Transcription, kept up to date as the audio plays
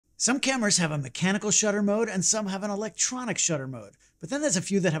Some cameras have a mechanical shutter mode and some have an electronic shutter mode. But then there's a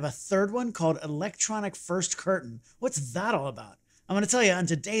few that have a third one called electronic first curtain. What's that all about? I'm going to tell you on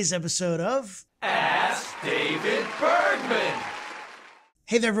today's episode of Ask David Bergman.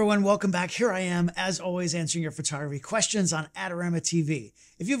 Hey there everyone, welcome back. Here I am, as always, answering your photography questions on Adorama TV.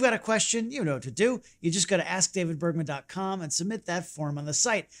 If you've got a question, you know what to do. You just go to askdavidbergman.com and submit that form on the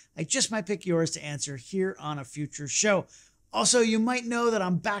site. I just might pick yours to answer here on a future show. Also, you might know that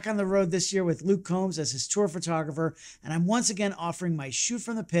I'm back on the road this year with Luke Combs as his tour photographer, and I'm once again offering my Shoot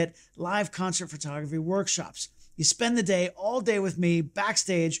from the Pit live concert photography workshops. You spend the day all day with me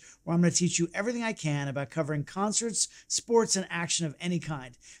backstage, where I'm going to teach you everything I can about covering concerts, sports, and action of any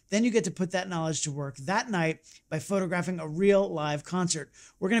kind. Then you get to put that knowledge to work that night by photographing a real live concert.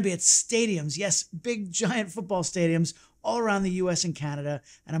 We're going to be at stadiums, yes, big giant football stadiums, all around the US and Canada,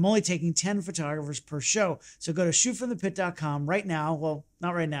 and I'm only taking 10 photographers per show. So go to shootfromthepit.com right now, well,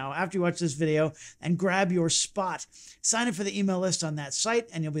 not right now, after you watch this video, and grab your spot. Sign up for the email list on that site,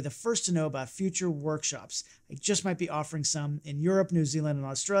 and you'll be the first to know about future workshops. I just might be offering some in Europe, New Zealand, and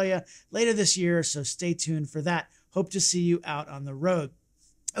Australia later this year, so stay tuned for that. Hope to see you out on the road.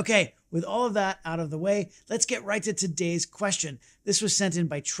 Okay, with all of that out of the way, let's get right to today's question. This was sent in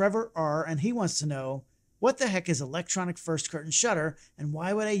by Trevor R, and he wants to know, what the heck is electronic first curtain shutter, and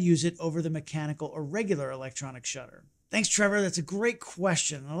why would I use it over the mechanical or regular electronic shutter? Thanks, Trevor. That's a great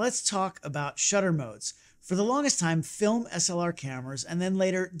question. Now let's talk about shutter modes. For the longest time, film SLR cameras and then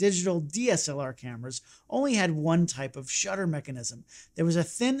later digital DSLR cameras only had one type of shutter mechanism. There was a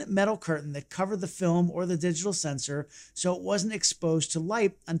thin metal curtain that covered the film or the digital sensor so it wasn't exposed to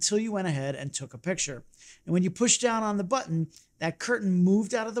light until you went ahead and took a picture. And when you pushed down on the button, that curtain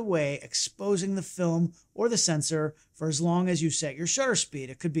moved out of the way, exposing the film or the sensor for as long as you set your shutter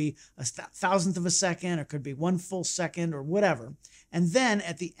speed. It could be a thousandth of a second, or it could be 1 full second, or whatever. And then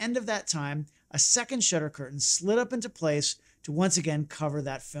at the end of that time, a second shutter curtain slid up into place to once again cover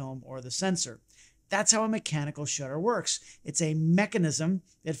that film or the sensor. That's how a mechanical shutter works. It's a mechanism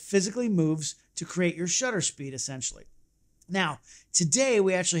that physically moves to create your shutter speed, essentially. Now, today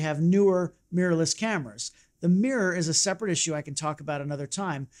we actually have newer mirrorless cameras. The mirror is a separate issue I can talk about another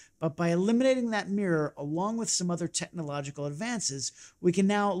time, but by eliminating that mirror along with some other technological advances, we can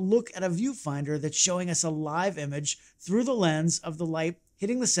now look at a viewfinder that's showing us a live image through the lens of the light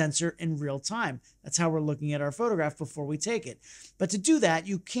hitting the sensor in real time. That's how we're looking at our photograph before we take it. But to do that,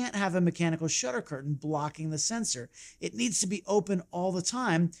 you can't have a mechanical shutter curtain blocking the sensor. It needs to be open all the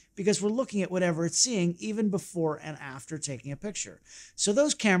time because we're looking at whatever it's seeing even before and after taking a picture. So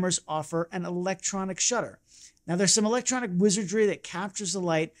those cameras offer an electronic shutter. Now there's some electronic wizardry that captures the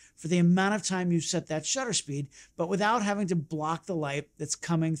light for the amount of time you set that shutter speed, but without having to block the light that's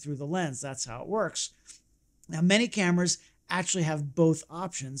coming through the lens. That's how it works. Now many cameras actually have both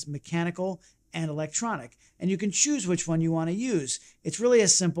options, mechanical and electronic, and you can choose which one you want to use. It's really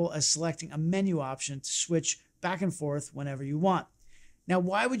as simple as selecting a menu option to switch back and forth whenever you want. Now,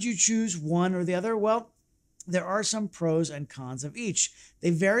 why would you choose one or the other? Well, there are some pros and cons of each. They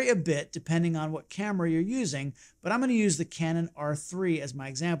vary a bit depending on what camera you're using, but I'm going to use the Canon R3 as my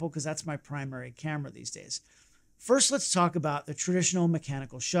example because that's my primary camera these days. First, let's talk about the traditional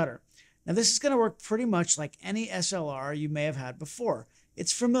mechanical shutter. Now, this is going to work pretty much like any SLR you may have had before.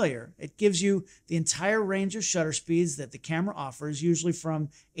 It's familiar. It gives you the entire range of shutter speeds that the camera offers, usually from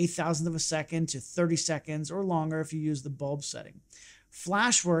 1/1000th of a second to 30 seconds or longer if you use the bulb setting.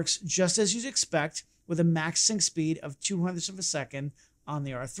 Flash works just as you'd expect with a max sync speed of 200ths of a second on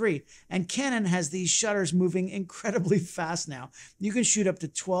the R3. And Canon has these shutters moving incredibly fast now. You can shoot up to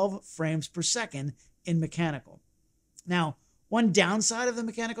 12 frames per second in mechanical. Now, one downside of the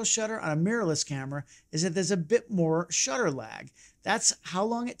mechanical shutter on a mirrorless camera is that there's a bit more shutter lag. That's how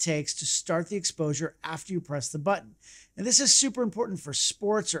long it takes to start the exposure after you press the button. And this is super important for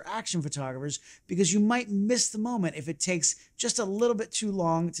sports or action photographers because you might miss the moment if it takes just a little bit too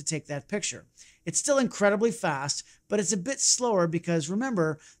long to take that picture. It's still incredibly fast, but it's a bit slower because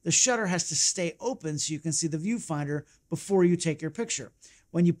remember, the shutter has to stay open so you can see the viewfinder before you take your picture.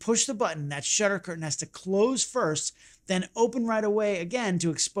 When you push the button, that shutter curtain has to close first, then open right away again to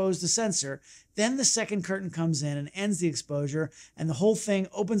expose the sensor. Then the second curtain comes in and ends the exposure, and the whole thing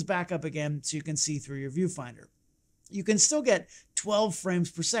opens back up again so you can see through your viewfinder. You can still get 12 frames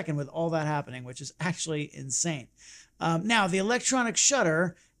per second with all that happening, which is actually insane. Now, the electronic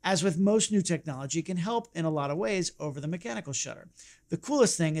shutter, as with most new technology, can help in a lot of ways over the mechanical shutter. The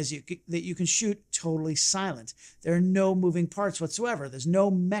coolest thing is that you can shoot totally silent. There are no moving parts whatsoever. There's no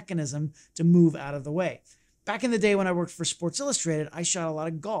mechanism to move out of the way. Back in the day when I worked for Sports Illustrated, I shot a lot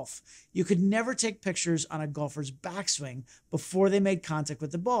of golf. You could never take pictures on a golfer's backswing before they made contact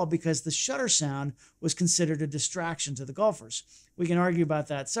with the ball because the shutter sound was considered a distraction to the golfers. We can argue about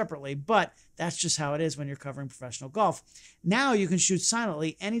that separately, but that's just how it is when you're covering professional golf. Now you can shoot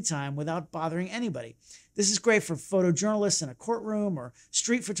silently anytime without bothering anybody. This is great for photojournalists in a courtroom or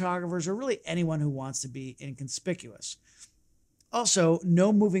street photographers or really anyone who wants to be inconspicuous. Also,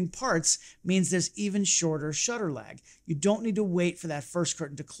 no moving parts means there's even shorter shutter lag. You don't need to wait for that first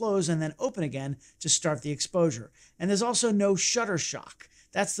curtain to close and then open again to start the exposure. And there's also no shutter shock.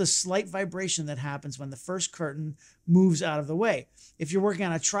 That's the slight vibration that happens when the first curtain moves out of the way. If you're working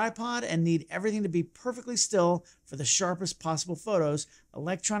on a tripod and need everything to be perfectly still for the sharpest possible photos,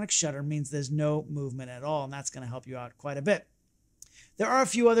 electronic shutter means there's no movement at all, and that's going to help you out quite a bit. There are a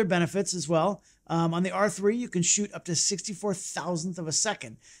few other benefits as well. On the R3, you can shoot up to 64,000th of a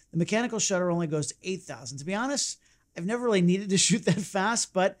second. The mechanical shutter only goes to 8,000. To be honest, I've never really needed to shoot that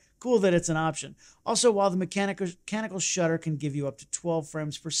fast, but cool that it's an option. Also, while the mechanical shutter can give you up to 12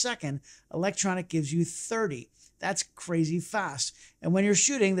 frames per second, electronic gives you 30. That's crazy fast. And when you're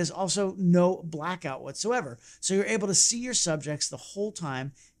shooting, there's also no blackout whatsoever. So you're able to see your subjects the whole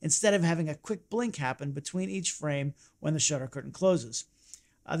time instead of having a quick blink happen between each frame when the shutter curtain closes.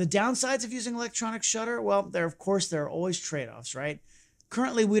 The downsides of using electronic shutter, well, there are always trade-offs, right?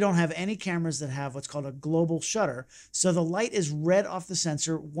 Currently, we don't have any cameras that have what's called a global shutter, so the light is read off the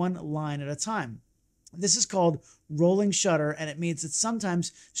sensor one line at a time. This is called rolling shutter, and it means that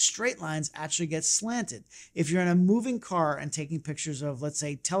sometimes straight lines actually get slanted. If you're in a moving car and taking pictures of, let's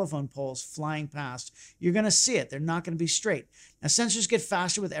say, telephone poles flying past, you're going to see it. They're not going to be straight. Now, sensors get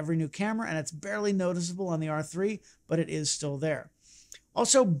faster with every new camera, and it's barely noticeable on the R3, but it is still there.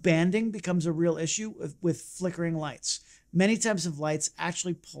 Also, banding becomes a real issue with flickering lights. Many types of lights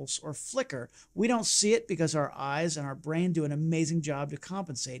actually pulse or flicker. We don't see it because our eyes and our brain do an amazing job to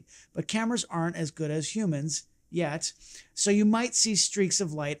compensate, but cameras aren't as good as humans yet, so you might see streaks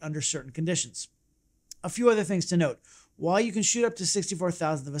of light under certain conditions. A few other things to note. While you can shoot up to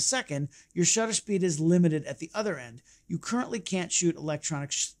 64,000th of a second, your shutter speed is limited at the other end. You currently can't shoot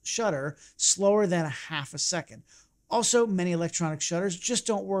electronic shutter slower than a half a second. Also, many electronic shutters just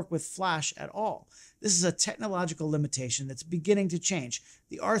don't work with flash at all. This is a technological limitation that's beginning to change.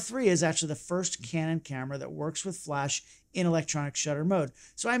 The R3 is actually the first Canon camera that works with flash in electronic shutter mode,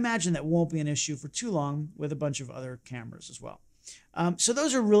 so I imagine that won't be an issue for too long with a bunch of other cameras as well. So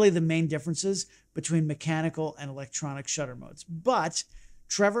those are really the main differences between mechanical and electronic shutter modes. But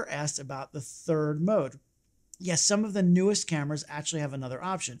Trevor asked about the third mode. Yes, some of the newest cameras actually have another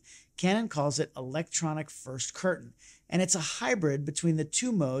option. Canon calls it electronic first curtain, and it's a hybrid between the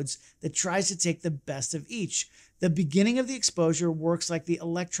two modes that tries to take the best of each. The beginning of the exposure works like the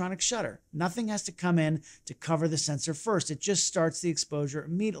electronic shutter. Nothing has to come in to cover the sensor first. It just starts the exposure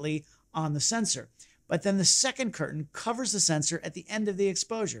immediately on the sensor. But then the second curtain covers the sensor at the end of the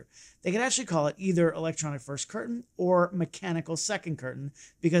exposure. They could actually call it either electronic first curtain or mechanical second curtain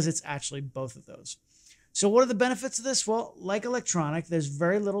because it's actually both of those. So what are the benefits of this? Well, like electronic, there's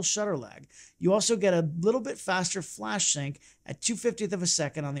very little shutter lag. You also get a little bit faster flash sync at 2/50th of a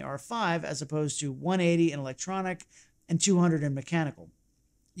second on the R5 as opposed to 180 in electronic and 200 in mechanical.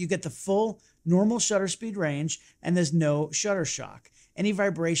 You get the full normal shutter speed range and there's no shutter shock. Any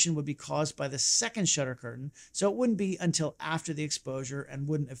vibration would be caused by the second shutter curtain, so it wouldn't be until after the exposure and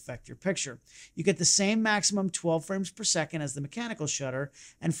wouldn't affect your picture. You get the same maximum 12 frames per second as the mechanical shutter,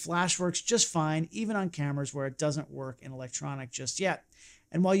 and flash works just fine even on cameras where it doesn't work in electronic just yet.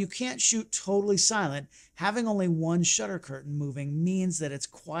 And while you can't shoot totally silent, having only one shutter curtain moving means that it's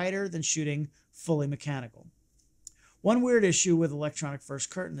quieter than shooting fully mechanical. One weird issue with electronic first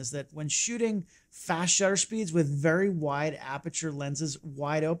curtain is that when shooting fast shutter speeds with very wide aperture lenses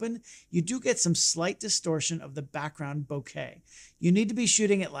wide open, you do get some slight distortion of the background bokeh. You need to be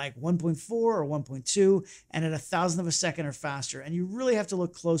shooting at like 1.4 or 1.2 and at 1,000th of a second or faster, and you really have to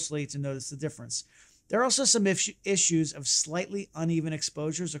look closely to notice the difference. There are also some issues of slightly uneven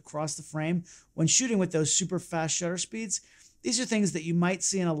exposures across the frame when shooting with those super fast shutter speeds. These are things that you might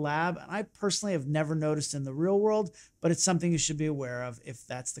see in a lab, and I personally have never noticed in the real world, but it's something you should be aware of if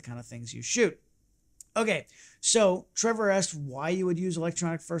that's the kind of things you shoot. Okay, so Trevor asked why you would use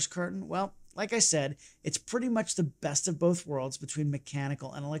electronic first curtain. Well, like I said, it's pretty much the best of both worlds between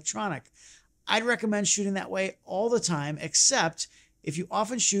mechanical and electronic. I'd recommend shooting that way all the time, except if you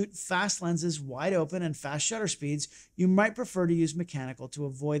often shoot fast lenses wide open and fast shutter speeds, you might prefer to use mechanical to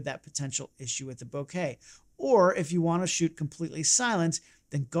avoid that potential issue with the bokeh. Or if you want to shoot completely silent,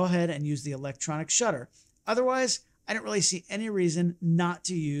 then go ahead and use the electronic shutter. Otherwise, I don't really see any reason not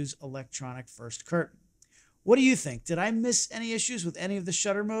to use electronic first curtain. What do you think? Did I miss any issues with any of the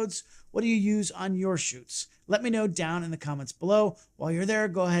shutter modes? What do you use on your shoots? Let me know down in the comments below. While you're there,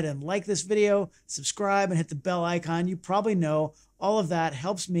 go ahead and like this video, subscribe, and hit the bell icon. You probably know all of that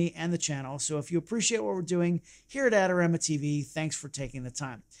helps me and the channel. So if you appreciate what we're doing here at Adorama TV, thanks for taking the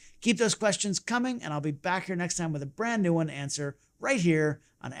time. Keep those questions coming, and I'll be back here next time with a brand new one to answer right here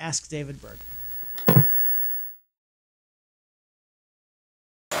on Ask David Bergman.